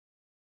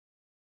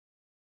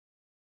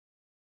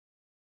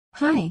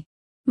Hi.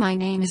 My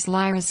name is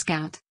Lyra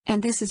Scout,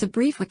 and this is a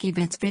brief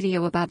Wikivids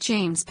video about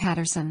James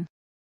Patterson.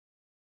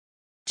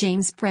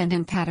 James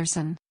Brendan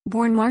Patterson,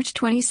 born March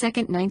 22,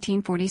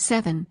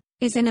 1947,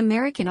 is an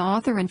American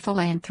author and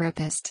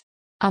philanthropist.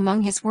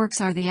 Among his works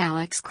are The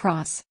Alex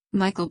Cross,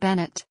 Michael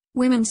Bennett,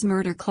 Women's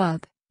Murder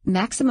Club,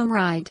 Maximum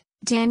Ride,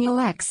 Daniel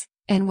X,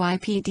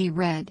 NYPD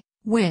Red,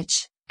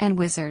 Witch, and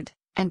Wizard,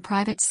 and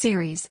Private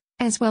series,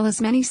 as well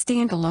as many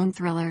standalone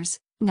thrillers,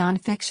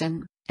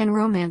 nonfiction, and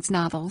romance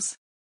novels.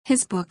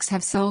 His books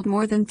have sold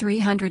more than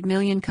 300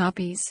 million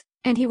copies,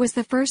 and he was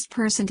the first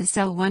person to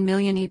sell 1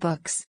 million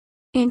ebooks.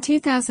 In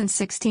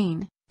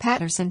 2016,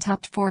 Patterson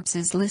topped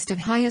Forbes' list of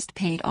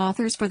highest-paid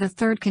authors for the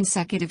third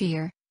consecutive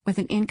year, with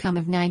an income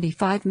of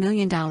 $95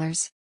 million.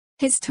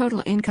 His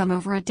total income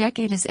over a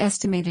decade is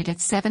estimated at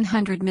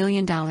 $700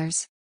 million.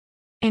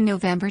 In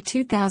November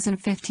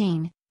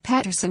 2015,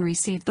 Patterson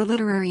received the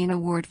Literary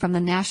Award from the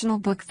National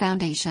Book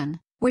Foundation,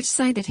 which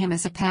cited him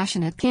as a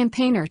passionate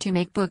campaigner to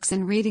make books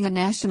and reading a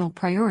national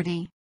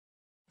priority.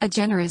 A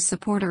generous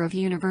supporter of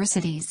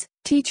universities,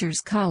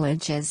 teachers'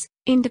 colleges,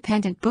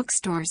 independent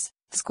bookstores,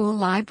 school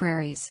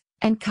libraries,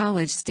 and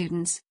college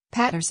students,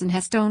 Patterson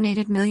has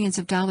donated millions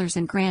of dollars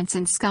in grants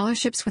and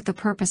scholarships with the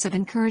purpose of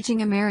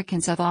encouraging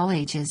Americans of all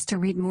ages to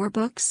read more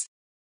books.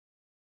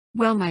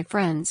 Well, my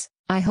friends,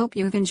 I hope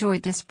you've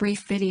enjoyed this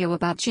brief video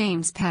about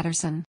James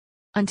Patterson.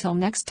 Until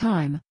next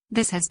time,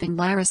 this has been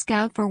Lyra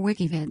Scout for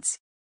Wikivids.